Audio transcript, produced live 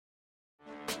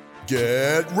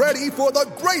Get ready for the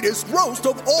greatest roast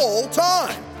of all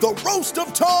time, the Roast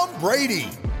of Tom Brady,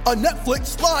 a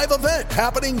Netflix live event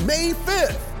happening May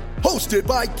 5th. Hosted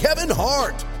by Kevin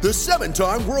Hart, the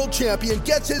 7-time world champion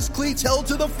gets his cleats held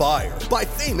to the fire by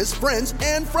famous friends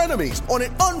and frenemies on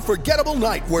an unforgettable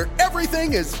night where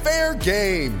everything is fair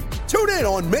game. Tune in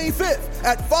on May 5th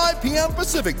at 5 p.m.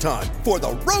 Pacific time for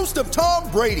the Roast of Tom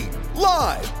Brady,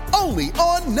 live only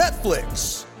on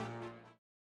Netflix.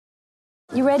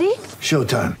 You ready?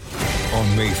 Showtime.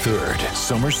 On May 3rd,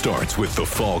 summer starts with The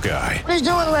Fall Guy. Let's do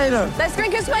it later. Let's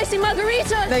drink a spicy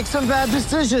margarita. Make some bad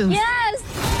decisions. Yes!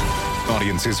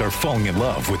 Audiences are falling in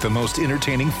love with the most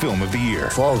entertaining film of the year.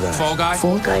 Fall Guy. Fall Guy?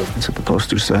 Fall guy. That's what the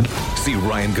poster said. See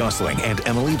Ryan Gosling and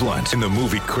Emily Blunt in the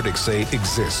movie critics say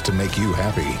exists to make you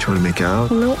happy. Trying to make it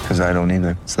out? Nope. Because I don't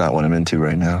either. It's not what I'm into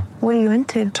right now. What are you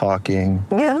into? Talking.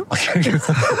 Yeah.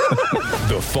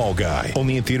 The Fall Guy.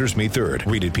 Only in theaters May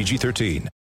 3rd. Rated PG-13.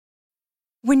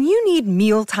 When you need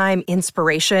mealtime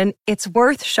inspiration, it's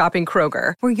worth shopping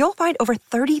Kroger, where you'll find over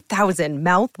 30,000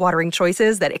 mouth-watering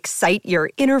choices that excite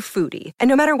your inner foodie. And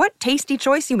no matter what tasty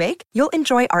choice you make, you'll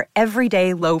enjoy our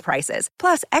everyday low prices,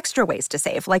 plus extra ways to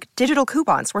save, like digital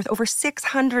coupons worth over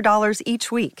 $600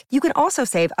 each week. You can also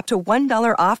save up to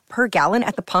 $1 off per gallon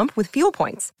at the pump with fuel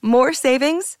points. More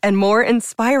savings and more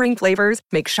inspiring flavors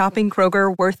make shopping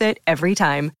Kroger worth it every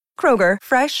time. Kroger,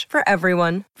 fresh for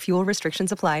everyone. Fuel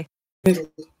restrictions apply.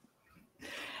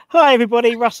 Hi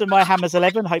everybody, Russ and my Hammers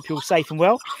 11. Hope you're all safe and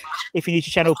well. If you're new to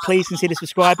the channel, please consider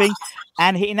subscribing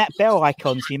and hitting that bell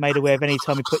icon so you're made aware of any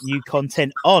time we put new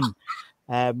content on.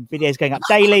 Videos going up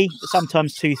daily,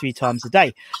 sometimes 2-3 times a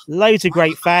day. Loads of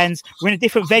great fans. We're in a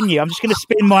different venue. I'm just going to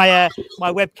spin my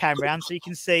my webcam around so you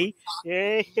can see.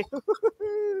 Yeah.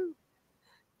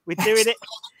 We're doing it.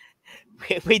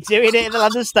 We're doing it at the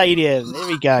London Stadium. There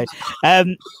we go.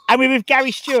 And we're with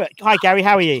Gary Stewart. Hi, Gary.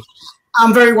 How are you?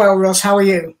 I'm very well, Ross. How are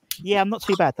you? Yeah, I'm not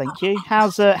too bad, thank you.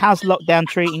 How's lockdown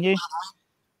treating you?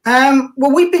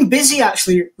 Well, we've been busy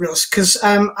actually, Ross, because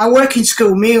I work in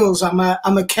school meals. I'm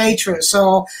a caterer,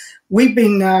 so we've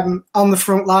been on the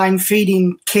front line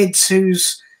feeding kids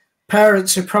whose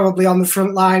parents are probably on the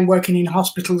front line working in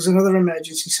hospitals and other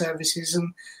emergency services.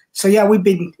 And so, yeah, we've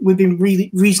been really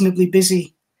reasonably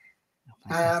busy.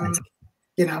 Yeah,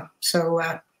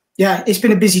 it's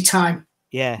been a busy time.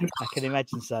 Yeah, I can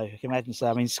imagine so.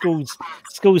 I mean, schools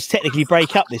technically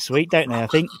break up this week, don't they? I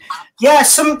think. Yeah,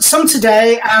 some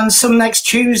today and some next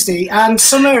Tuesday, and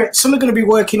some are going to be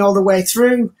working all the way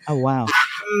through. Oh wow!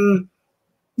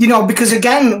 Because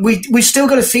again, we've still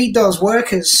got to feed those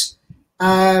workers,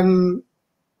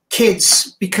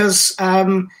 kids, because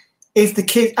if the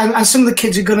kid and some of the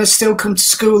kids are going to still come to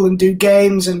school and do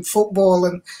games and football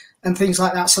and things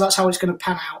like that. So that's how it's going to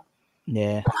pan out.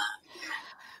 Yeah.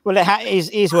 Well,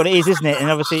 it is what it is, isn't it? And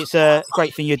obviously, it's a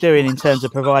great thing you're doing in terms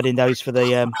of providing those for the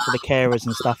carers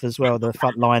and stuff as well, the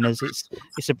frontliners.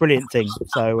 It's a brilliant thing.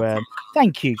 So,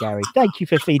 thank you, Gary. Thank you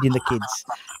for feeding the kids.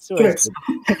 So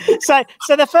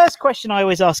the first question I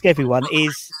always ask everyone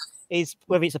is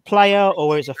whether it's a player or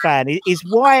whether it's a fan, is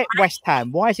why West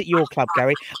Ham? Why is it your club,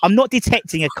 Gary? I'm not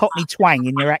detecting a Cockney twang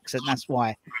in your accent. That's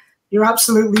why. You're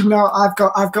absolutely not.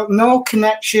 I've got no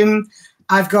connection.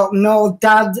 I've got no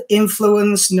dad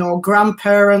influence, no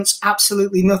grandparents,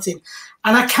 absolutely nothing.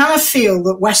 And I kind of feel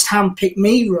that West Ham picked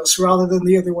me, Russ, rather than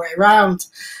the other way around.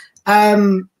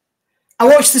 I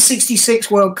watched the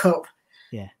 66 World Cup.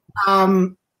 Yeah. My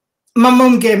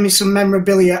mum gave me some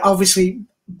memorabilia. Obviously,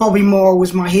 Bobby Moore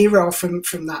was my hero from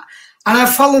that. And I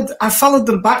followed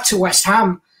them back to West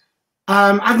Ham.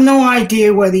 I had no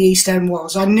idea where the East End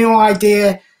was. I had no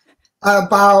idea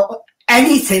about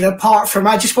anything apart from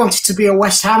I just wanted to be a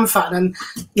West Ham fan. And,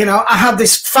 I had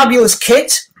this fabulous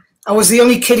kit. I was the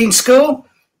only kid in school.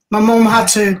 My mum had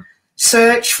to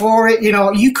search for it.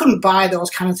 You couldn't buy those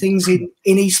kind of things in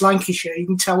East Lancashire. You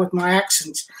can tell with my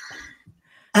accent.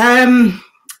 And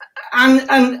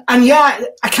yeah,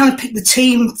 I kind of picked the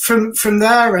team from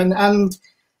there. And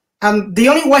the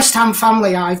only West Ham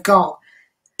family I've got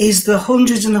is the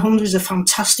hundreds and hundreds of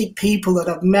fantastic people that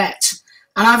I've met.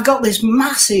 And I've got this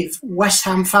massive West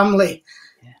Ham family.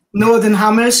 Yeah. Northern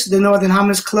Hammers, the Northern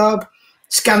Hammers Club,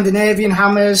 Scandinavian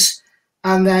Hammers.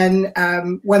 And then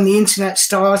when the internet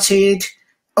started,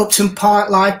 Upton Park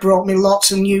Life brought me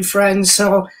lots of new friends.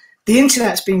 So the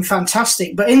internet's been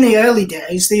fantastic. But in the early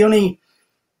days, the only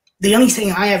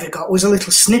thing I ever got was a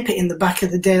little snippet in the back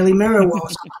of the Daily Mirror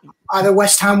was either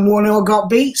West Ham won or got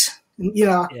beat.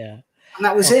 Yeah. And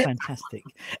that was it. Fantastic.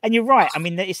 And you're right. I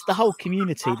mean, it's the whole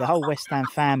community, the whole West Ham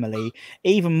family,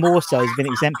 even more so has been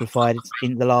exemplified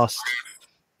in the last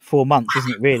 4 months,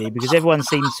 isn't it, really? Because everyone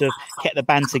seems to have kept the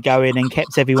banter going and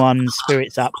kept everyone's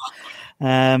spirits up,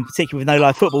 particularly with No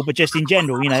Life Football, but just in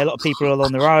general, you know, a lot of people are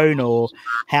on their own or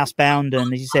housebound.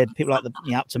 And as you said, people like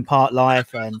the Upton Park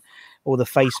Life and all the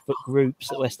Facebook groups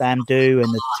that West Ham do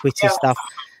and the Twitter stuff.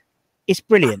 It's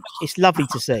brilliant. It's lovely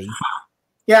to see.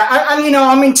 Yeah, and you know,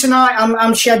 I mean, tonight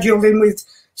I'm scheduled in with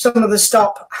some of the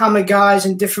Stop Hammer guys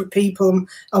and different people, and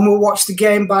we'll watch the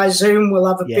game by Zoom. We'll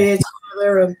have a beer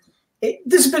together, and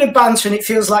there's a bit of banter, and it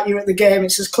feels like you're at the game.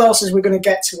 It's as close as we're going to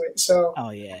get to it. So.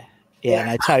 Oh yeah. Yeah,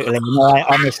 no, totally.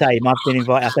 I'm the same. I've been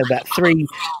invited. I've had about three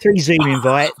Zoom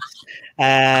invites, 2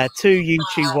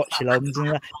 YouTube watch-alongs,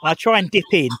 and I try and dip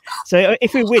in. So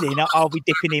if we're winning, I'll be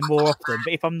dipping in more often.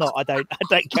 But if I'm not, I don't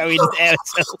go in there at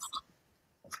all.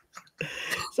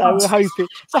 So we're hoping.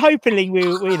 So hopefully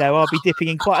I'll be dipping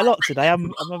in quite a lot today.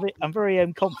 I'm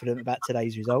very confident about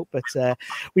today's result, but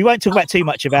we won't talk about too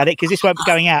much about it because this won't be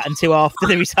going out until after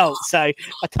the result. So I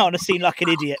don't want to seem like an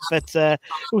idiot, but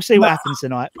we'll see what happens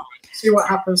tonight. See what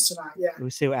happens tonight. Yeah,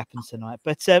 we'll see what happens tonight.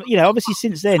 But obviously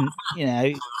since then,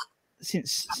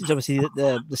 since obviously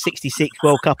the '66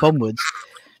 World Cup onwards,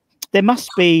 there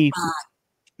must be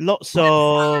lots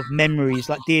of memories,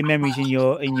 like dear memories in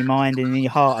your mind and in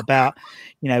your heart about,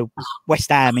 West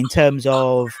Ham in terms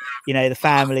of, the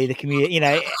family, the community.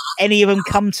 Any of them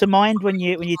come to mind when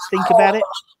you think about it?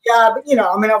 Yeah,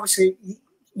 but obviously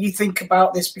you think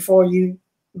about this before we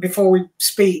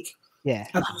speak. Yeah,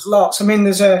 and there's lots. I mean,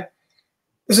 there's a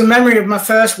memory of my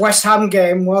first West Ham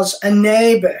game. Was a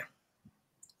neighbour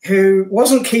who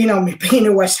wasn't keen on me being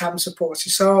a West Ham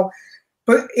supporter, so.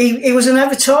 But he was an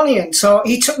Evertonian, so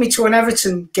he took me to an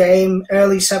Everton game,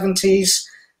 early 70s.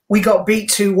 We got beat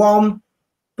 2-1,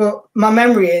 but my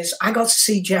memory is I got to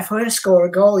see Jeff Hurst score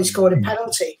a goal. He scored a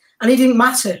penalty, and he didn't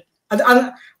matter. And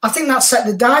I think that set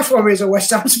the die for me as a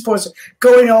West Ham supporter,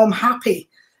 going home happy.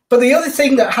 But the other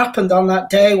thing that happened on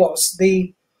that day was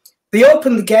they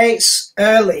opened the gates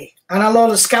early, and a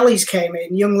lot of scallies came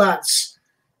in, young lads,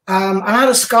 and I had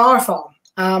a scarf on.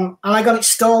 And I got it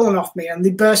stolen off me, and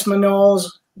they burst my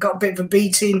nose, got a bit of a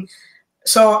beating.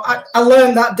 So I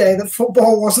learned that day that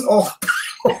football wasn't all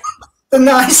the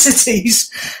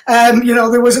niceties.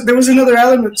 There was another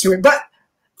element to it. But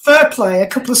fair play, a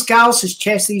couple of Scousers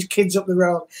chased these kids up the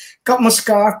road, got my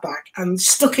scarf back, and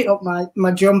stuck it up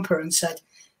my jumper and said,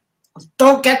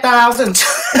 "Don't get that out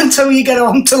until you get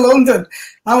home to London."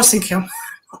 I was thinking, I'm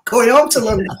going home to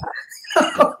London.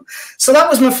 So that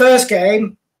was my first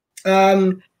game.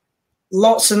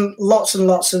 Lots and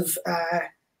lots of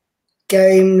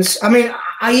games. I mean,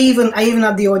 I even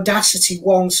had the audacity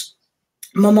once.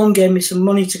 My mum gave me some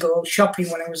money to go shopping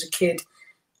when I was a kid,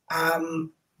 and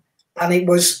it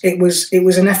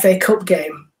was an FA Cup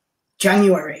game,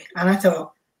 January, and I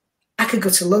thought I could go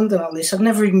to London on this. I've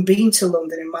never even been to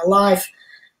London in my life,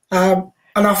 and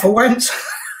off I went.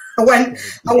 I went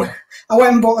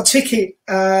and bought a ticket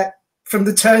from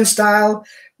the turnstile.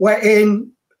 Went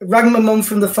in. Rang my mum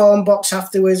from the phone box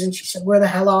afterwards, and she said, "Where the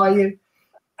hell are you?"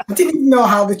 I didn't even know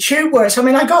how the tube works. I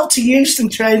mean, I got to Euston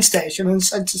train station and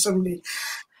said to somebody,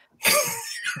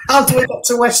 "How do I get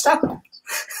to West Ham?"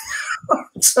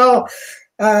 So,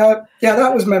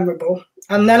 that was memorable.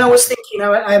 And then I was thinking,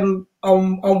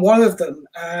 on one of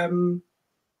them,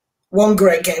 one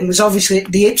great game was obviously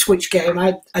the Ipswich game.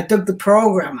 I dug the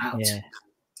programme out. Yeah.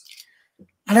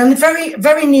 And I very,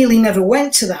 very nearly never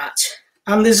went to that.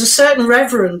 And there's a certain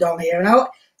reverend on here, and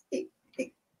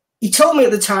he told me at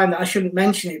the time that I shouldn't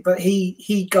mention it, but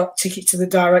he got ticket to the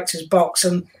director's box,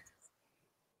 and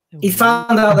he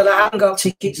found out that I hadn't got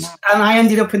tickets, and I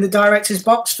ended up in the director's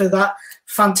box for that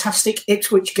fantastic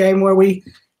Ipswich game where we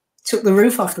took the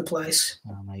roof off the place.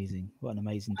 Oh, amazing! What an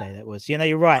amazing day that was.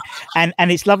 You're right, and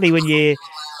it's lovely when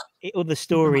all the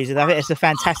stories, and I think it's a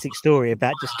fantastic story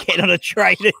about just getting on a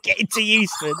train and getting to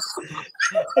Euston.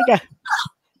 Okay.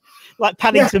 Like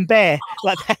Paddington Bear,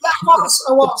 like that.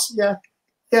 I was,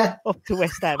 yeah. Off to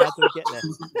West Ham. How do we get there?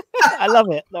 I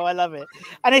love it. No, I love it,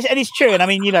 and it's true. And I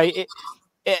mean,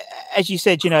 as you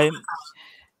said,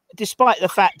 despite the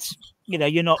fact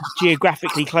you're not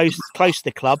geographically close to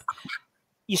the club,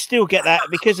 you still get that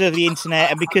because of the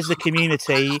internet and because of the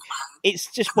community.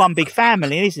 It's just one big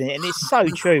family, isn't it? And it's so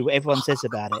true what everyone says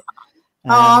about it.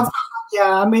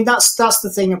 I mean that's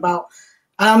the thing about.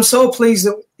 And I'm so pleased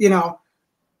that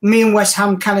me and West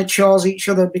Ham kind of chose each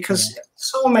other because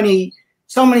so many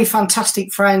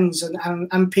fantastic friends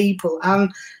and people,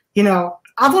 and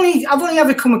I've only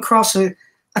ever come across a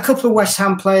couple of West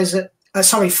Ham players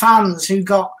fans who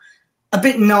got a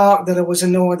bit knocked that I was a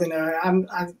northerner.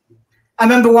 I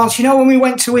remember once, when we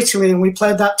went to Italy and we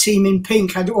played that team in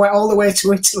pink, I went all the way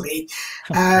to Italy.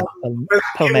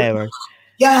 Palmero.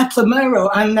 Yeah, Palmero.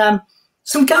 And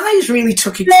some guys really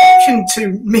took exception to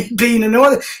me being a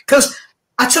Northern, because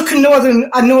I took a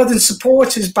Northern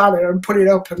supporters banner and put it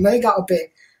up, and they got a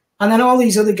bit. And then all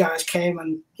these other guys came,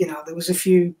 and, there was a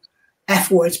few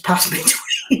F words passed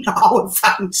between our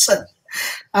fans.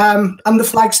 And the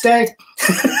flag stayed.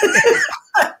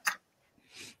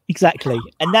 Exactly.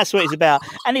 And that's what it's about.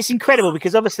 And it's incredible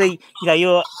because obviously,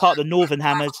 you're part of the Northern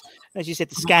Hammers, as you said,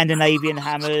 the Scandinavian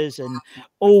Hammers and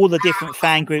all the different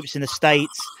fan groups in the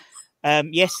States.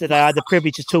 Yesterday, I had the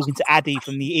privilege of talking to Addy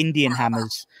from the Indian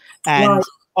Hammers. And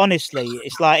honestly,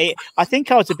 it's like, I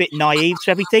think I was a bit naive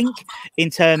to everything in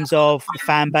terms of the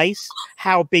fan base,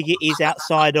 how big it is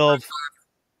outside of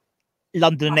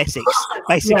London and Essex,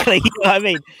 basically. You know what I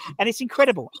mean? And it's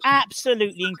incredible,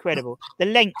 absolutely incredible. The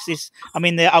lengths is, we're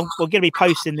going to be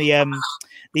posting the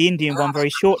Indian one very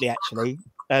shortly, actually,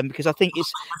 because I think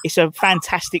it's a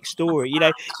fantastic story.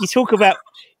 You talk about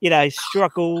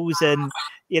struggles and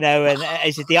and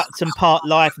as the Upton Park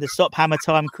Life and the Stop Hammer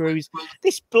Time cruise.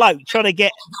 This bloke trying to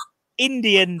get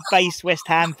Indian-based West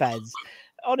Ham fans.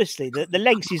 Honestly, the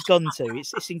lengths he's gone to,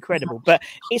 it's incredible. But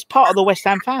it's part of the West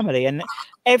Ham family, and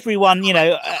everyone,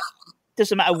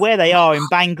 doesn't matter where they are in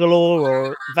Bangalore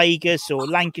or Vegas or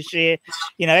Lancashire,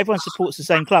 everyone supports the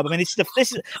same club. I mean, this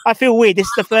is I feel weird. This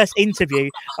is the first interview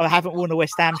I haven't worn a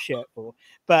West Ham shirt for,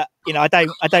 but I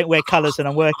don't wear colours when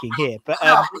I'm working here. But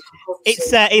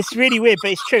it's really weird,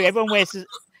 but it's true. Everyone wears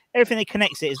everything that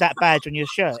connects it is that badge on your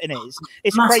shirt, isn't it?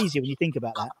 It's crazy when you think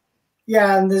about that.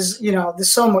 Yeah, and there's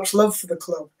so much love for the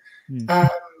club, and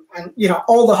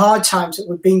all the hard times that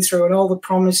we've been through, and all the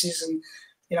promises, and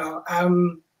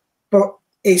but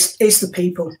it's the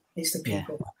people. It's the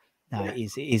people. Yeah. No, it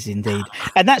is indeed,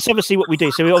 and that's obviously what we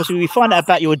do. So we find out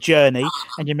about your journey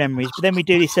and your memories, but then we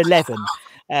do this 11,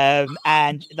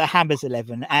 and the Hammers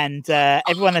 11, and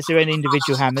everyone has their own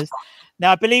individual Hammers.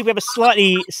 Now, I believe we have a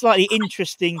slightly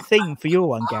interesting thing for your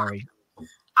one, Gary.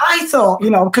 I thought,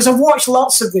 because I've watched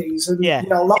lots of these, and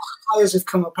lots of players have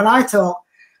come up, and I thought,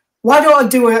 why don't I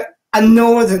do a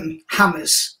Northern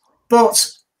Hammers,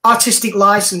 but artistic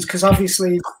license? Because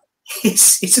obviously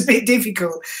it's a bit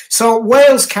difficult. So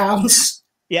Wales counts.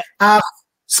 Yeah.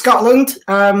 Scotland,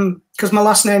 because my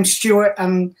last name's Stewart,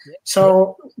 and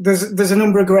so there's a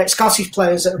number of great Scottish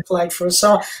players that have played for us.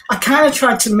 So I kind of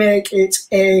tried to make it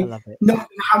a Northern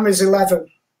Hammers 11.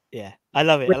 Yeah, I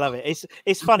love it.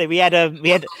 It's funny. We had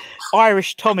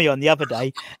Irish Tommy on the other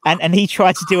day, and he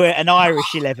tried to do an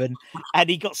Irish 11, and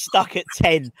he got stuck at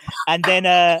 10, and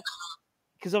then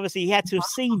because obviously he had to have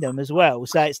seen them as well,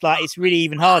 so it's really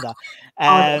even harder.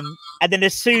 And then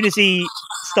as soon as he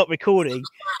stopped recording,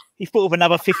 he thought of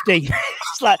another 15.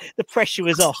 It's like the pressure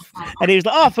was off, and he was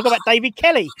like, "Oh, I forgot about David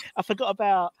Kelly. I forgot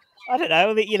about." I don't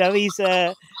know. He's.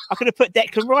 I could have put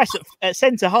Declan Rice at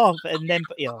centre half, and then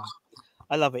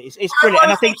I love it. It's brilliant,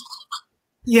 and I think.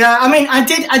 Yeah, I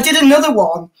did another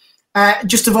one,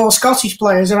 just of all Scottish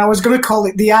players, and I was going to call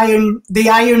it the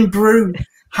Iron Brew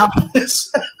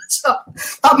Hammers. So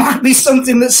that might be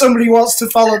something that somebody wants to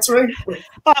follow through.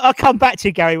 I'll come back to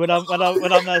you, Gary, when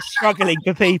I'm struggling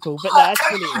for people. But no, that's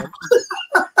brilliant.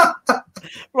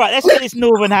 Right, let's get this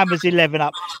Northern Hammers 11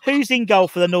 up. Who's in goal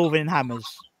for the Northern Hammers?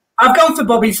 I've gone for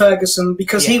Bobby Ferguson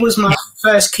because he was my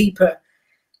first keeper.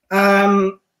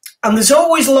 And there's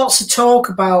always lots of talk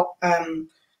about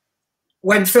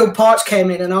when Phil Parkes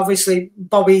came in, and obviously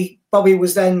Bobby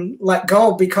was then let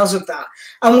go because of that.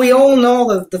 And we all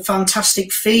know the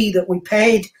fantastic fee that we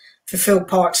paid for Phil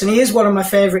Parkes, and he is one of my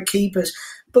favourite keepers.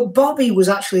 But Bobby was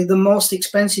actually the most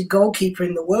expensive goalkeeper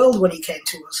in the world when he came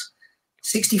to us,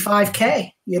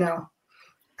 65k.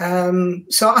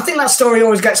 So I think that story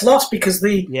always gets lost because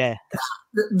the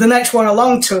next one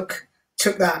along took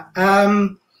that.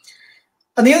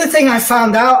 And the other thing I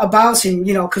found out about him,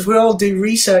 because we all do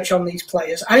research on these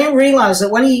players, I didn't realise that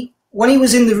when he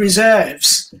was in the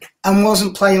reserves and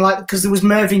wasn't playing because there was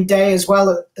Mervyn Day as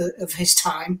well of his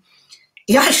time,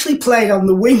 he actually played on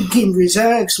the wing in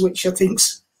reserves, which I think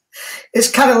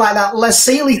is kind of like that Les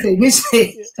Sealy thing, isn't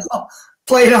it?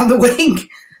 Playing on the wing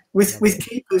with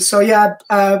keepers. So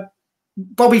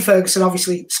Bobby Ferguson,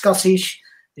 obviously Scottish,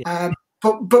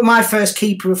 but my first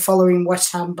keeper of following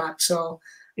West Ham back, so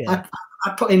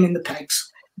I put him in the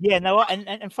pegs. Yeah, no,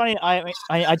 and funny, I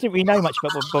didn't really know much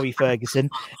about Bobby Ferguson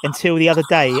until the other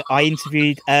day. I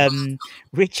interviewed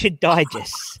Richard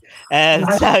Digest. And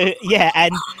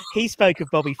he spoke of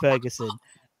Bobby Ferguson,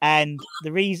 and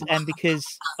the reason, and because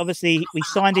obviously we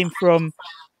signed him from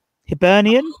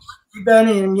Hibernian.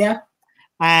 Hibernian, yeah.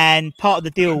 and part of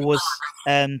the deal was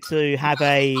to have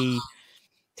a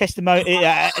testimony,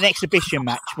 an exhibition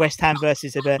match, West Ham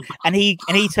versus Hibernian, and he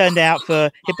turned out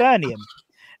for Hibernian,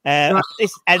 and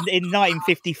in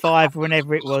 1955,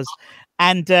 whenever it was,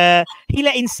 and he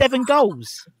let in 7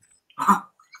 goals.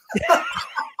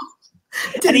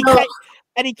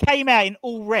 And he came out in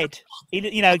all red.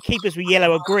 Keepers were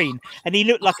yellow or green, and he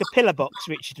looked like a pillar box,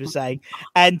 Richard was saying,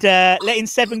 and let in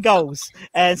 7 goals.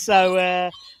 And so,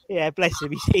 bless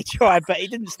him, he tried, but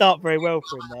it didn't start very well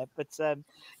for him there. But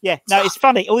it's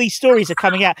funny. All these stories are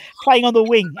coming out. Playing on the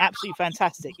wing, absolutely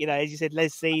fantastic. As you said,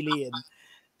 Les Seeley and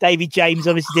Davy James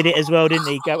obviously did it as well, didn't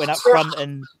he? Going up front,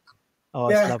 and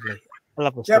it's lovely. I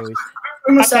love the stories.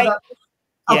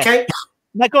 Okay.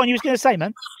 No, go on. You was going to say,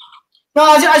 man. No,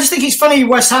 I just think it's funny.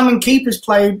 West Ham and keepers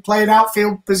playing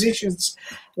outfield positions.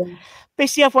 Yeah. But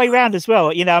it's the other way around as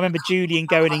well. I remember Julian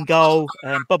going in goal.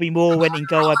 Bobby Moore went in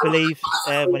goal, I believe,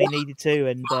 when he needed to.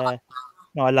 And I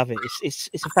love it. It's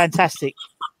a fantastic.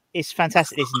 It's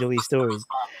fantastic listening to all these stories.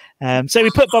 So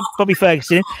we put Bobby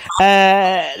Ferguson in.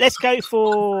 Let's go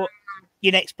for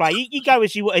your next play. You go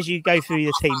as you go through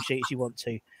the team sheet as you want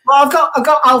to. Well, I've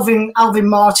got Alvin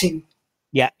Martin.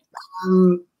 Yeah.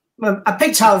 I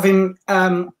picked Alvin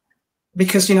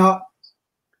because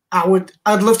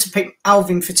I'd love to pick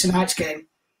Alvin for tonight's game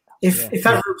if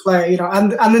ever a player,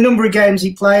 and the number of games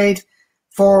he played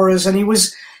for us, and he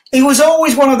was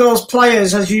always one of those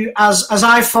players as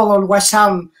I followed West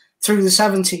Ham through the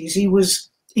 70s.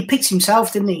 He picked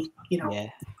himself, didn't he?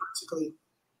 Practically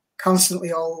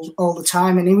constantly all the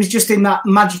time, and he was just in that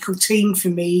magical team for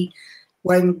me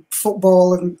when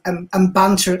football and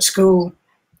banter at school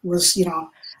was,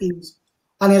 he was,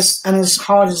 and as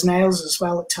hard as nails as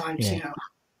well at times,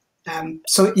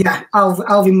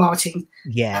 Alvin Martin.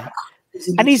 Yeah.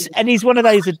 And he's one of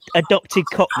those adopted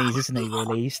Cockneys, isn't he,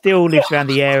 really? He still lives around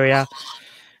the area.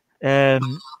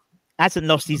 Hasn't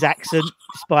lost his accent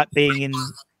despite being in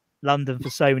London for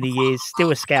so many years.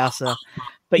 Still a Scouser.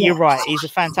 But you're right, he's a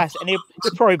fantastic, and he'll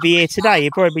probably be here today.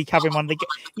 He'll probably be covering one of the.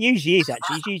 He usually is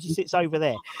actually. He usually sits over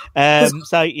there.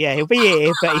 So he'll be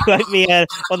here, but he won't be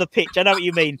on the pitch. I know what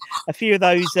you mean. A few of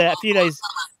those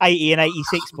 80 and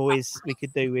 86 boys we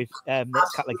could do with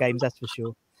next couple of games. That's for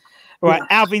sure. All right,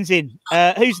 Alvin's in.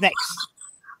 Who's next?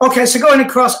 Okay, so going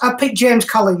across, I picked James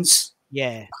Collins.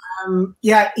 Yeah.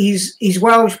 He's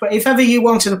Welsh, but if ever you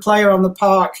wanted a player on the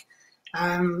park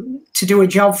to do a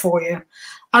job for you.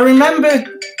 I remember,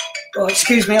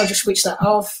 excuse me, I'll just switch that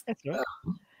off. That's right.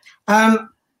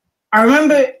 I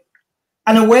remember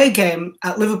an away game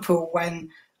at Liverpool when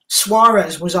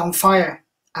Suarez was on fire,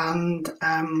 and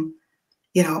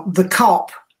the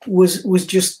cop was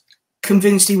just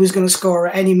convinced he was going to score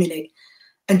at any minute,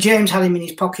 and James had him in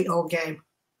his pocket all game.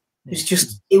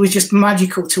 It was just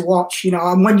magical to watch,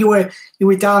 And when you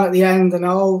were down at the end, and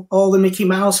all the Mickey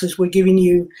Mouses were giving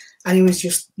you, and he was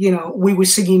just, we were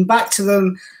singing back to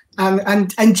them,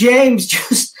 and James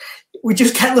we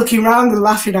just kept looking around and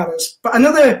laughing at us. But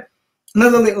another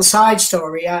little side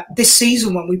story. This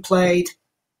season when we played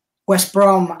West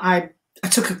Brom, I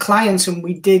took a client and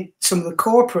we did some of the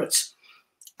corporates,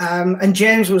 and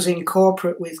James was in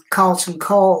corporate with Carlton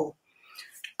Cole,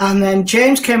 and then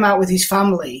James came out with his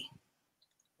family,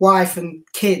 wife and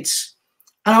kids,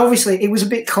 and obviously it was a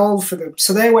bit cold for them,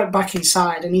 so they went back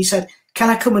inside, and he said, "Can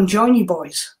I come and join you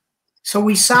boys?" So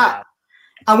we sat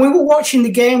and we were watching the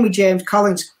game with James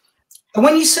Collins. And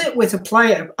when you sit with a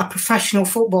player, a professional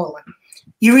footballer,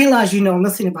 you realise you know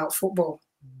nothing about football.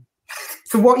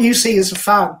 From what you see as a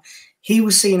fan, he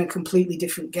was seeing a completely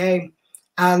different game,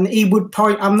 and he would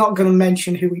point, I'm not going to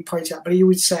mention who he pointed at, but he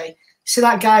would say, "See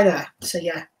that guy there?" I say,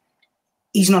 "Yeah,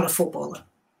 he's not a footballer."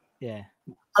 Yeah.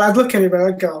 And I'd look at him and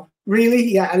I'd go, "Really?"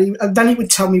 Yeah. And then he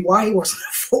would tell me why he wasn't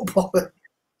a footballer.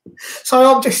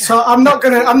 So I'm not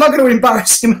gonna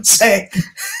embarrass him and say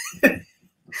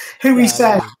who he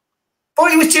said.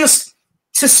 But it was just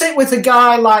to sit with a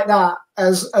guy like that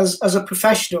as a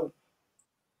professional,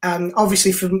 and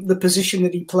obviously from the position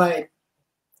that he played,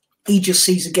 he just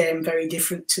sees a game very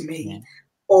different to me,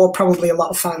 or probably a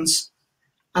lot of fans.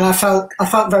 And I felt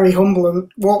very humble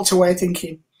and walked away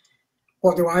thinking,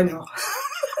 what do I know?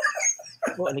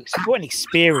 What an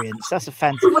experience. That's a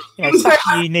fantastic, such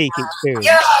a unique experience.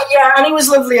 Yeah, and he was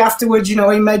lovely afterwards. He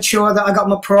made sure that I got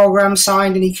my programme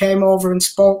signed, and he came over and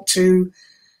spoke to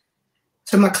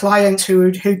my client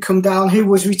who'd come down, who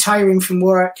was retiring from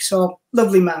work. So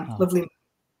lovely man, lovely man.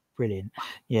 Brilliant.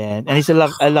 Yeah, and he's a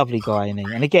lovely guy, isn't he?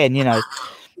 And again,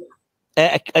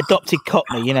 adopted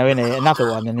Cockney,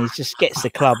 another one, and he just gets the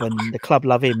club, and the club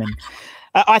love him. And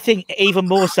I think even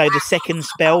more so the second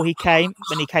spell when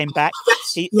he came back,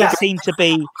 it seemed to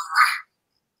be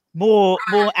more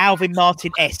Alvin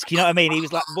Martin-esque. You know what I mean? He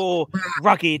was like more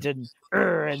rugged and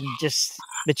just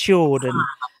matured and.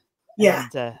 Yeah,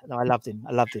 and, no, I loved him.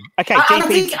 Okay, I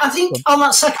think on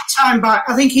that second time back,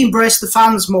 I think he embraced the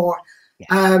fans more,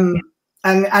 and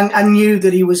knew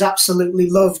that he was absolutely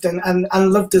loved and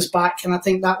loved us back. And I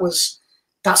think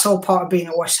that's all part of being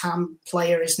a West Ham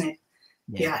player, isn't it?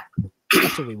 Yeah.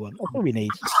 That's all we want. That's all we need.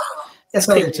 That's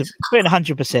all it is. Put in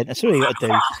 100%. That's all you got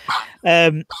to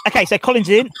do. Okay, so Colin's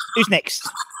in. Who's next?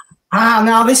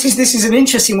 Now this is an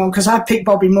interesting one because I picked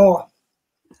Bobby Moore.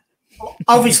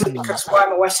 Obviously, because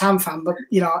I'm a West Ham fan, but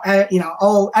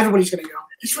everybody's going to go.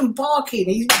 He's from Barking.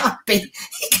 He can't be.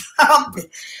 He can't be.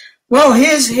 Well,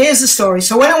 here's the story.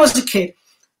 So when I was a kid,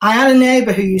 I had a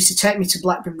neighbour who used to take me to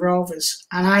Blackburn Rovers,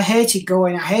 and I hated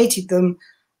going. I hated them.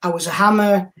 I was a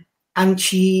hammer, and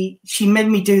she made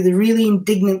me do the really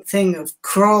indignant thing of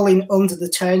crawling under the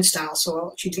turnstile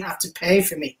so she didn't have to pay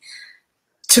for me.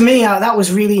 To me, that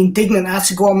was really indignant. I had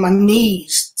to go on my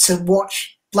knees to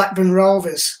watch Blackburn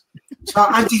Rovers. So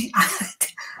I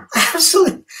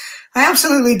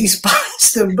absolutely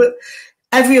despised them. But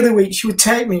every other week she would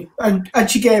take me, and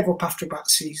she gave up after about the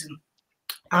season.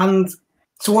 And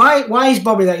so why is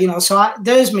Bobby there? So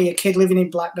there's me, a kid living in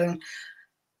Blackburn.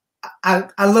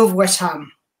 I love West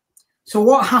Ham. So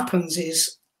what happens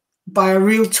is, by a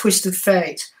real twist of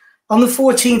fate, on the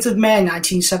 14th of May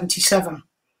 1977,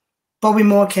 Bobby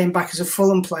Moore came back as a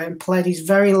Fulham player and played his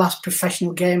very last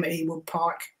professional game at Ewood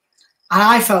Park. And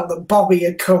I felt that Bobby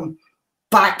had come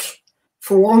back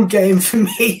for one game for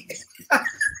me,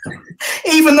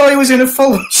 even though he was in a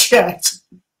Fulham shirt.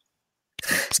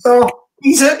 So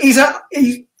he's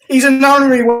an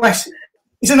honorary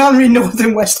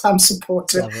Northern West Ham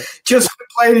supporter, just for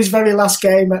playing his very last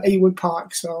game at Ewood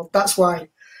Park. So that's why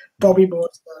Bobby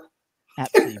Moore's there.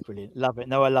 Absolutely brilliant. Love it.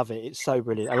 No, I love it. It's so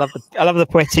brilliant. I love the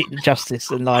poetic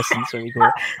justice and license that we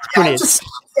got. It's brilliant.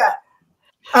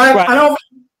 Right.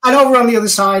 And over on the other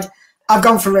side, I've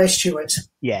gone for Ray Stewart.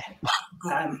 Yeah.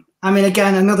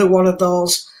 Again, another one of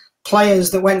those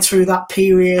players that went through that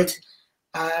period,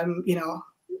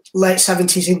 late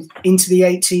 70s into the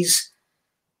 80s.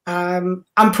 And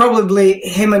probably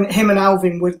him and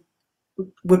Alvin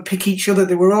would pick each other.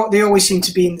 They always seemed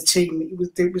to be in the team.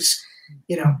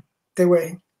 They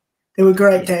were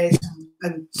great days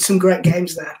and some great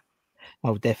games there.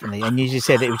 Oh, definitely. And you just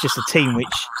said it was just a team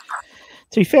which,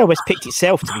 to be fair, almost picked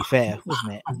itself, to be fair,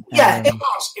 wasn't it? Yeah, it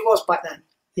was. It was back then.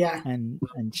 Yeah. And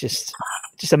just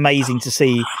amazing to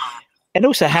see. And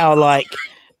also how, like,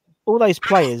 all those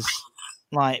players,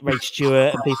 like Ray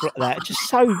Stewart and people like that, just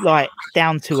so, like,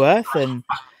 down to earth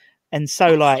and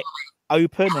so, like,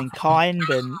 open and kind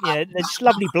and, they're just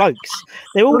lovely blokes.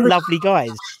 They're all lovely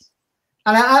guys.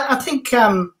 And I think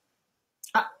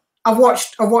I've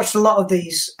watched a lot of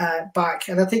these back,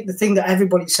 and I think the thing that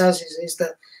everybody says is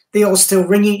that they all still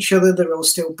ring each other. They're all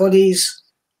still buddies.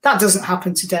 That doesn't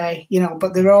happen today,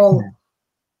 but they're all,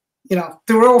 they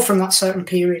were all from that certain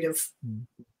period of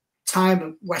time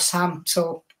at West Ham.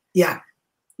 So, yeah,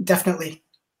 definitely.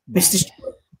 Mr.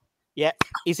 Stewart. Yeah,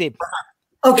 he's in.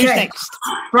 Okay. Who's next?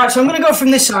 Right, so I'm going to go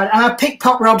from this side, and I picked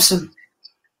Pop Robson.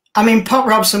 I mean, Pop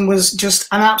Robson was just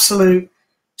an absolute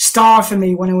star for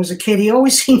me when I was a kid. He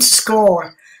always seemed to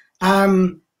score.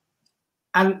 And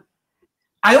I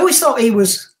always thought he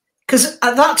was, because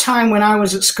at that time when I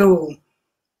was at school,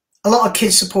 a lot of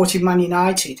kids supported Man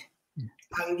United.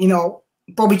 And,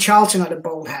 Bobby Charlton had a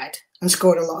bald head and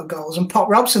scored a lot of goals, and Pop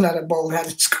Robson had a bald head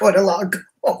and scored a lot of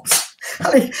goals.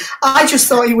 I just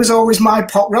thought he was always my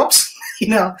Pop Robson,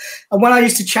 And when I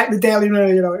used to check the Daily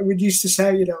Mirror, it would used to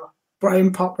say,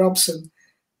 Brian Pop Robson,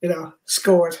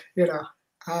 scored,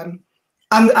 and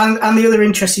the other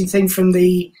interesting thing from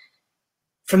the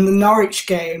Norwich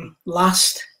game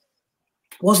last,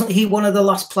 wasn't he one of the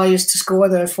last players to score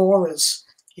there for us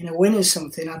in a win or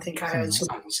something? I think I heard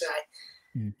somebody say.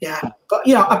 Yeah, but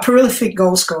a prolific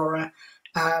goal scorer,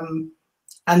 and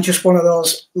just one of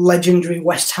those legendary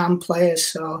West Ham players.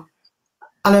 So,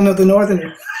 and another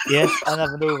Northerner. Yeah,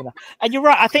 another Northerner. And you're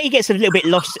right. I think he gets a little bit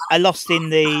lost in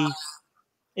the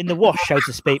wash, so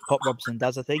to speak. Pop Robson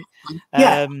does, I think.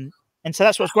 Yeah. And so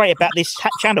that's what's great about this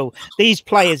channel. These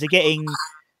players are getting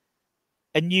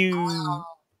a new,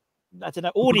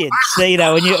 audience, a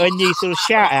new sort of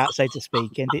shout out, so to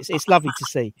speak, and it's lovely to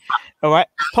see. All right,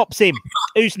 Pop's in.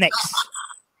 Who's next?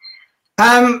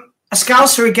 A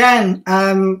Scouser again,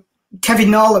 Kevin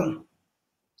Nolan.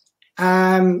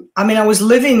 I was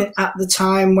living at the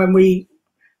time when we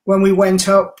went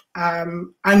up,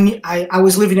 and I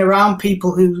was living around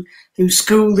people who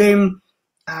schooled him,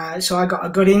 so I got a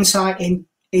good insight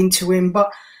into him.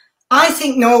 But I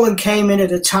think Nolan came in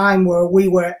at a time where we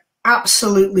were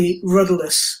absolutely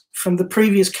rudderless from the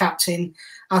previous captain.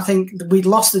 I think we'd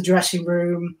lost the dressing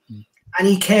room, and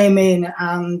he came in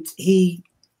and he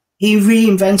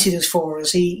reinvented us for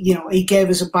us. He gave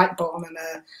us a backbone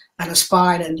and a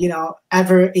spine, and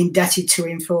ever indebted to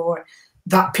him for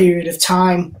that period of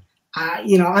time. I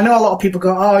know a lot of people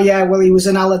go, "Oh yeah, well he was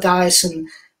an Allardyce,"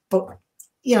 but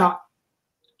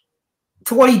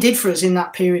for what he did for us in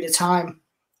that period of time,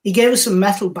 he gave us some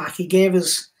metal back. He gave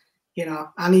us,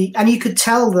 and you could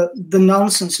tell that the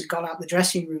nonsense had gone out the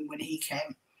dressing room when he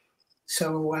came.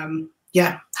 So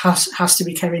has to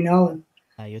be Kevin Nolan.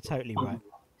 No, you're totally right.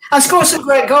 And scored some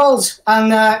great goals,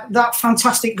 and that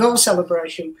fantastic goal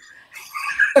celebration.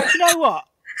 You know what?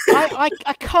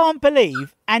 I can't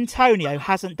believe Antonio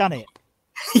hasn't done it.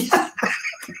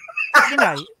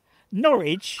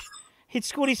 Norwich, he'd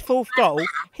scored his 4th goal.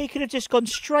 He could have just gone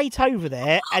straight over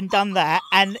there and done that,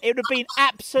 and it would have been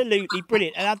absolutely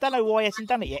brilliant. And I don't know why he hasn't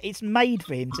done it yet. It's made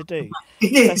for him to do.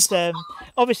 But,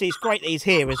 obviously, it's great that he's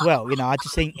here as well. I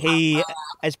just think he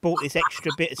has brought this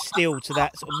extra bit of steel to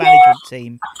that sort of management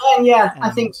team.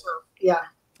 I think so. Yeah.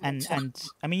 And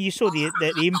I mean, you saw the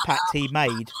impact he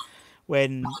made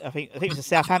when I think it was the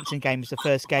Southampton game was the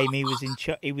first game he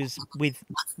was with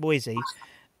Moisey.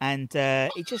 And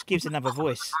it just gives another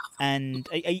voice, and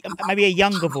maybe a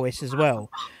younger voice as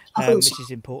well, which is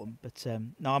important. But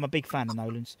no, I'm a big fan of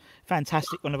Nolan's.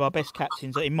 Fantastic, one of our best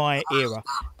captains in my era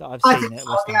that I've seen at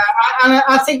West Ham. Yeah. And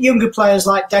I think younger players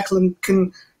like Declan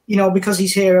can, because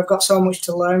he's here, I've got so much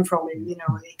to learn from him. He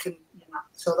can,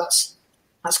 so that's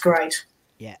great.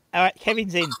 Yeah. All right,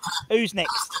 Kevin's in. Who's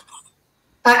next?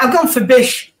 I've gone for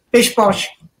Bishop. Love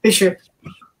Bishop.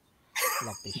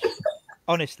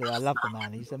 Honestly, I love the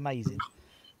man. He's amazing.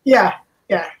 Yeah.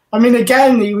 I mean,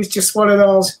 again, he was just one of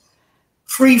those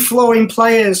free-flowing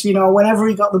players. Whenever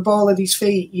he got the ball at his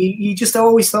feet, you just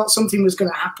always thought something was going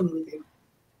to happen with him.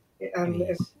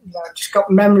 And just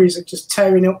got memories of just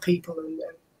tearing up people,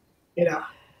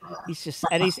 He's just,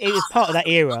 and it was part of that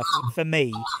era for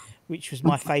me, which was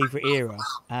my favourite era.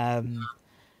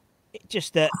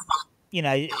 Just that,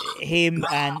 him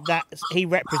and that he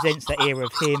represents that era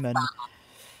of him and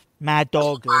Mad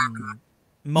Dog and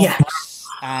Monks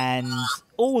and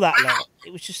all that lot.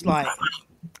 It was just like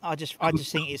I just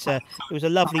think it was a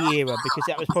lovely era, because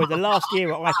that was probably the last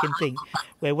era I can think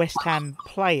where West Ham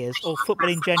players or football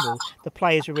in general, the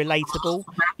players were relatable.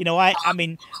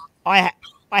 I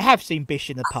have seen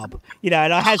Bish in the pub, and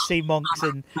I have seen Monks,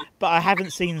 but I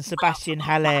haven't seen Sebastian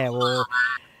Haller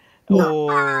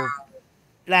or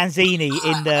Lanzini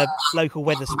in the local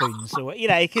Weatherspoons, or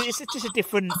it's just a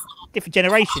different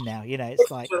generation now. It's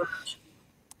like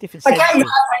different. Again,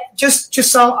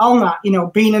 just on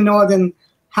that, being a Northern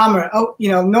Hammer.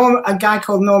 A guy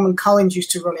called Norman Collins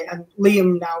used to run it, and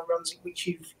Liam now runs it, which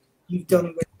you've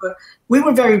done with. But we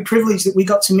were very privileged that we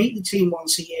got to meet the team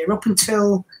once a year up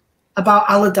until about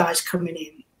Allardyce coming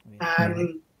in,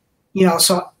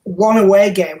 so one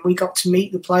away game we got to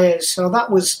meet the players, so that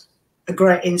was a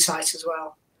great insight as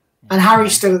well. And Harry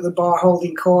stood at the bar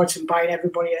holding court and buying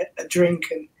everybody a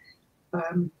drink,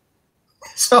 and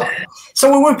so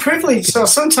we were privileged. So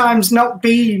sometimes not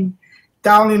being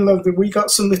down in London, we got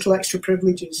some little extra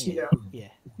privileges, Yeah,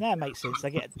 no, it makes sense.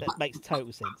 That makes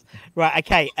total sense. Right,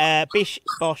 okay. Bish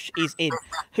Bosch is in.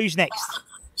 Who's next?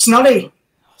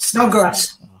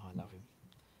 Snodgrass. Oh, I love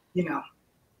him.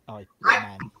 Oh,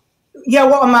 man. Yeah,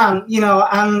 what a man.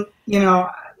 And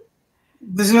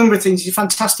there's a number of things. He's a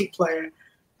fantastic player.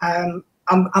 I'm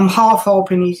half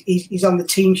hoping he's on the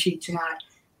team sheet tonight.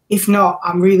 If not,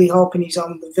 I'm really hoping he's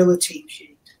on the Villa team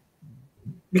sheet,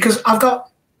 because I've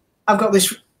got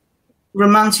this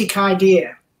romantic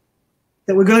idea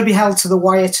that we're going to be held to the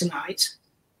wire tonight,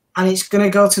 and it's going to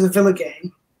go to the Villa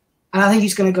game, and I think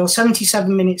he's going to go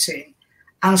 77 minutes in,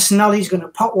 and Snoddy's going to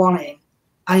pop one in,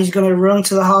 and he's going to run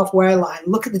to the halfway line,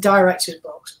 look at the director's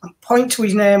box, and point to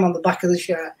his name on the back of the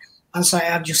shirt and say,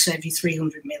 "I've just saved you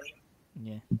 300 million."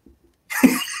 Yeah.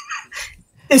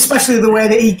 Especially the way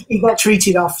that he got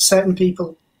treated off certain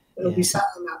people that'll be sat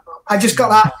in that box. I just got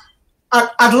that.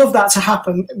 I'd love that to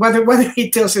happen, whether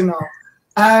it does or not.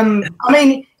 I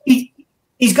mean,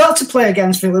 he's got to play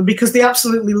against Villa because they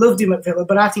absolutely loved him at Villa,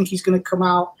 but I think he's going to come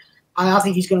out and I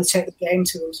think he's going to take the game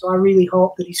to them. So I really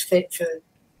hope that he's fit for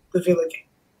the Villa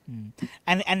game.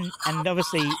 And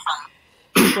obviously,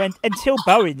 until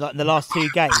Bowen, like in the last 2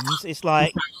 games, it's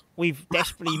like we've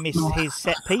desperately missed his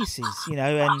set pieces,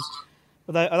 and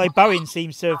although Bowen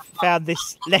seems to have found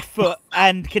this left foot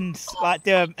and can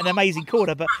do an amazing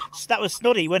corner, but that was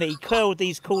Snoddy when he curled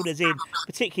these corners in,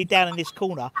 particularly down in this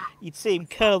corner. You'd see him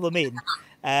curl them in,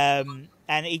 and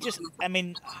And he just, I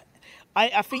mean,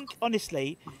 I think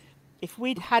honestly, if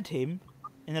we'd had him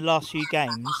in the last few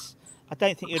games, I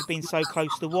don't think it would have been so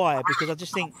close to the wire, because I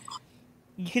just think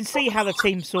you can see how the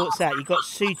team sorts out. You've got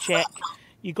Souček,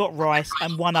 you've got Rice,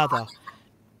 and one other.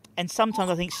 And sometimes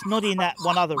I think Snoddy in that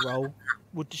one other role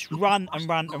would just run and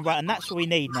run and run. And that's what we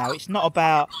need now. It's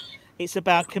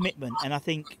about commitment. And I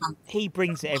think he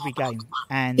brings it every game.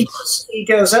 And he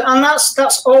does. And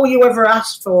that's all you ever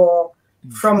ask for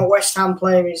from a West Ham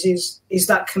player is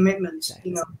that commitment.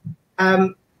 You know,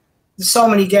 there's so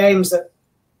many games that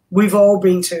we've all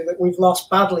been to that we've lost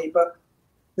badly, but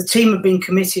the team have been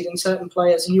committed in certain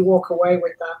players, and you walk away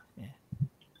with that. Yeah.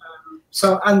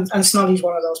 So Snoddy's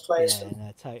one of those players. Yeah,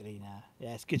 no, totally. No.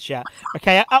 Yeah, it's a good shout.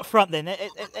 Okay, up front then.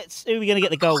 Who are we going to get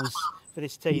the goals for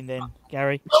this team then,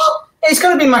 Gary? Well, it's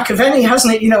going to be McAvenny,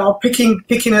 hasn't it? You know, picking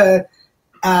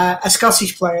a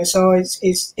Scottish player, so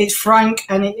it's Frank,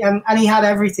 and he had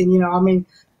everything. You know, I mean,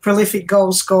 prolific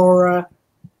goal scorer,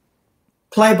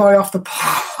 playboy off the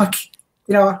park.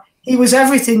 You know, he was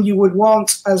everything you would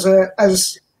want as a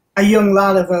young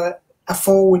lad of a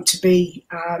forward to be.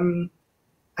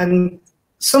 And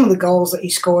some of the goals that he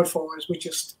scored for us were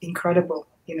just incredible.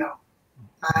 You know,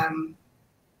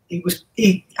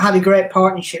 he had a great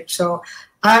partnership. So,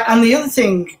 and the other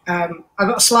thing, I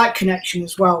got a slight connection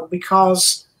as well,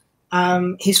 because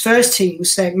his first team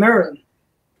was St Mirren,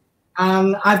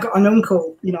 and I've got an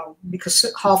uncle. You know, because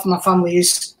half of my family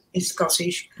is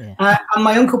Scottish, and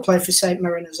my uncle played for St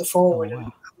Mirren as a forward,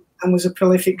 and was a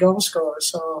prolific goal scorer.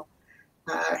 So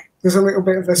there's a little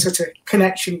bit of a sort of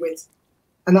connection with,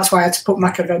 and that's why I had to put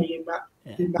McAvenny in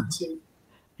that team.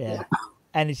 Yeah.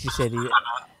 And as you said,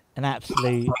 an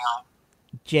absolute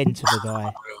gent of a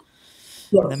guy,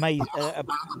 an amazing, a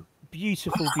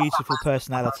beautiful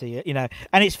personality. You know,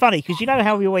 and it's funny because you know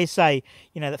how we always say,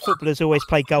 you know, that footballers always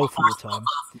play golf all the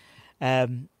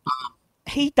time.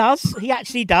 He does. He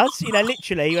actually does. You know,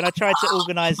 literally, when I tried to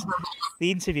organise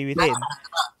the interview with him,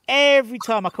 every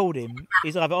time I called him,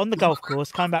 he's either on the golf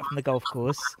course, coming back from the golf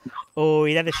course, or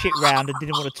he had a shit round and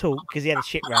didn't want to talk because he had a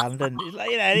shit round. And it's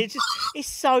like, you know, it's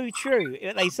so true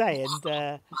what they say.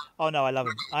 And oh no, I love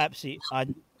him.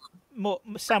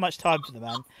 So much time for the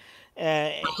man.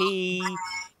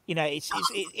 You know,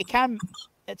 it can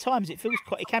at times it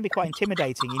can be quite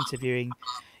intimidating interviewing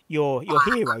your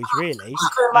heroes, really.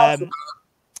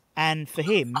 And for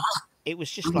him, it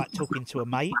was just like talking to a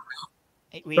mate.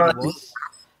 It really was.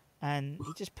 And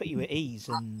he just put you at ease,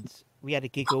 and we had a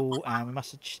giggle, and we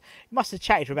must have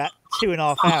chatted for about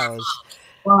 2.5 hours.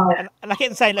 Wow. And I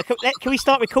kept saying, look, can we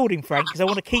start recording, Frank? Because I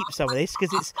want to keep some of this,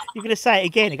 because you're going to say it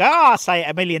again. You go, I'll say it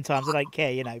a million times. I don't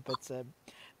care, you know. But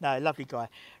no, lovely guy.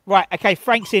 Right, okay,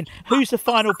 Frank's in. Who's the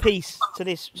final piece to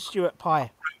this Stuart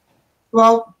pie?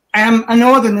 Well, a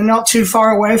northerner not too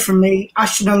far away from me,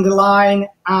 Ashton-under-Lyne,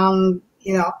 and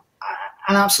you know,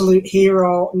 an absolute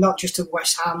hero, not just of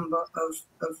West Ham, but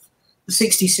of the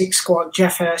 '66 squad,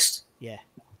 Geoff Hurst. Yeah,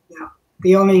 you know,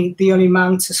 the only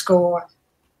man to score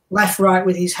left, right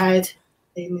with his head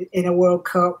in a World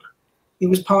Cup. He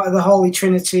was part of the Holy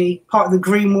Trinity, part of the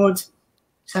Greenwood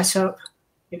setup.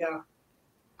 You know,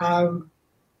 and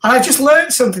I just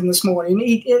learned something this morning.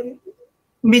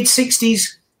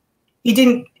 Mid-60s. He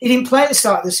didn't play at the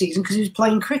start of the season because he was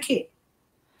playing cricket.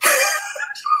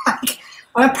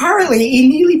 And apparently, he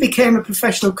nearly became a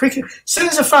professional cricketer. As soon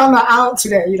as I found that out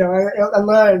today, you know, I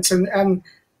learned, and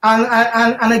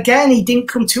again, he didn't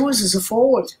come to us as a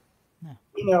forward,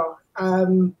 you know,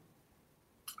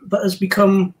 but has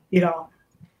become, you know,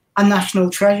 a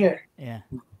national treasure. Yeah.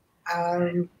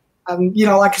 And you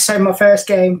know, like I said, my first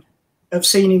game of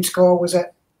seeing him score was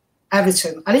at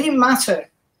Everton, and it didn't matter.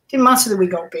 Didn't matter that we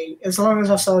got beat, as long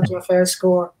as I saw my first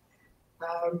score,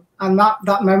 and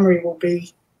that memory will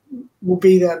be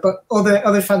there. But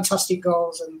other fantastic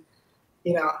goals, and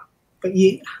you know, but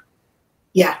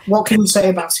yeah. What can you say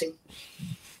about him?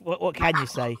 What can you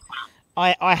say?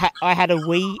 I had a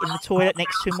wee in the toilet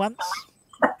next to him once.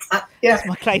 Yeah, that's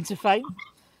my claim to fame.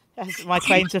 That's my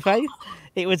claim to fame.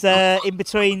 It was in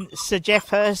between Sir Geoff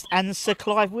Hurst and Sir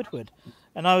Clive Woodward,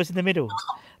 and I was in the middle.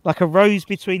 Like a rose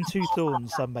between two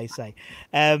thorns, some may say.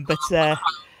 But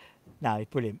no,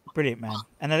 brilliant man.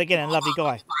 And then again, a lovely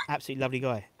guy, absolutely lovely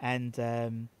guy.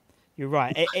 And you're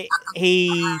right.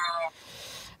 I've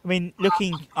been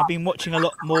watching a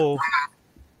lot more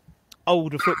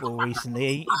older football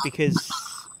recently because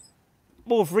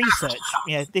more of research.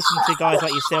 You know, listening to guys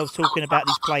like yourselves talking about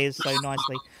these players so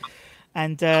nicely.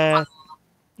 And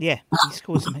yeah, he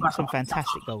scored some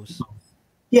fantastic goals.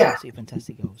 Yeah, absolutely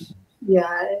fantastic goals. Yeah,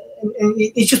 and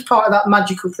it's just part of that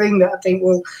magical thing that I think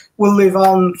will live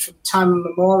on from time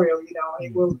immemorial. You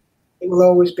know, it will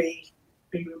always be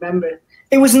remembered.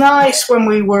 It was nice when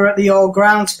we were at the Old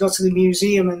Ground to go to the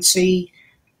museum and see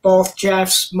both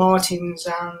Jeff's, Martin's,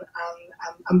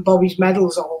 and Bobby's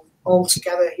medals all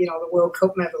together. You know, the World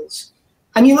Cup medals.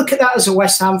 And you look at that as a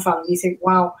West Ham fan, and you think,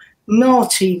 wow, no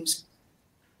team's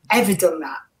ever done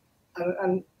that,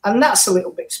 and that's a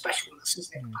little bit specialness,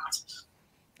 isn't it?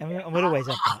 And we'll always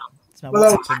have that. It's not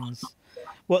what happens,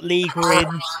 what league we're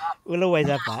in. We'll always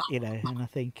have that, you know. And I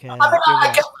think you're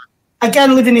right.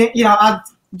 Again, living in, you know, I've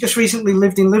just recently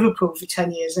lived in Liverpool for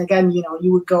 10 years, and again, you know,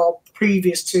 you would go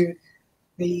previous to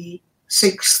the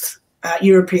 6th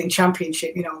European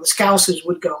Championship. You know, the Scousers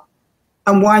would go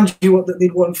and wind you up that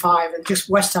they'd won 5, and just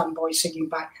West Ham boys singing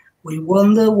back, "We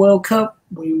won the World Cup,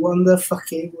 we won the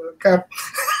fucking World Cup."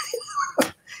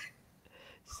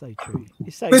 So true.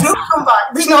 It's so There's true. no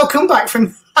comeback. There's no comeback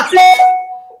from that.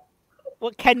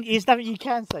 Is that what you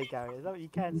can say, Gary? Is that what you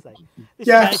can say?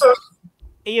 Yeah.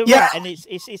 You're right, and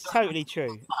it's totally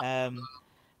true.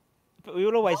 But we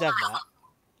will always have that.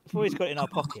 We've always got it in our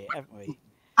pocket, haven't we?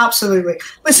 Absolutely.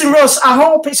 Listen, Russ, I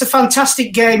hope it's a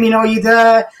fantastic game. You know, you're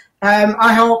there.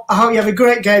 I hope you have a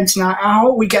great game tonight. I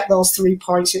hope we get those 3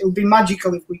 points. It would be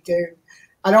magical if we do.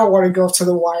 I don't want to go to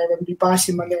the wire and be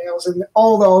biting my nails and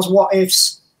all those what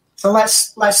ifs. So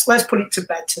let's put it to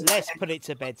bed tonight. Let's put it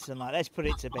to bed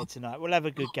tonight. We'll have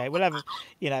a good game. We'll have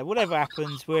whatever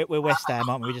happens. We're West Ham,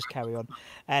 aren't we? We just carry on,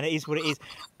 and it is what it is.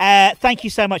 Thank you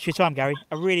so much for your time, Gary.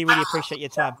 I really, really appreciate your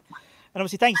time. And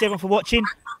obviously, thanks everyone for watching.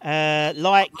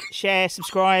 Like, share,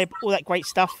 subscribe, all that great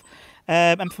stuff.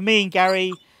 And for me and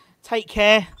Gary, take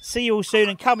care. See you all soon,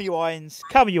 and come your irons.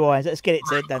 Let's get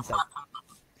it done. So,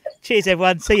 cheers,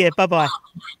 everyone. See you. Bye-bye.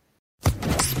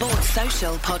 Sports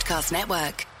Social Podcast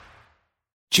Network.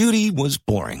 Judy was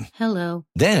boring. Hello.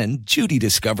 Then Judy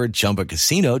discovered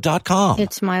ChumbaCasino.com.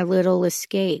 It's my little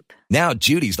escape. Now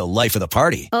Judy's the life of the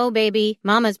party. Oh, baby,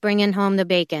 mama's bringing home the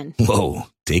bacon. Whoa,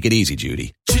 take it easy,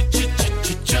 Judy.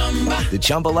 The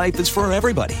Chumba life is for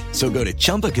everybody. So go to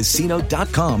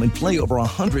ChumbaCasino.com and play over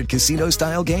 100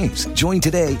 casino-style games. Join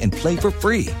today and play for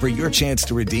free for your chance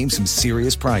to redeem some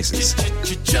serious prizes.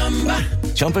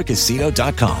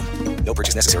 ChumbaCasino.com. No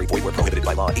purchase necessary. Void where prohibited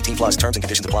by law. 18+ terms and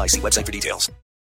conditions apply. See website for details.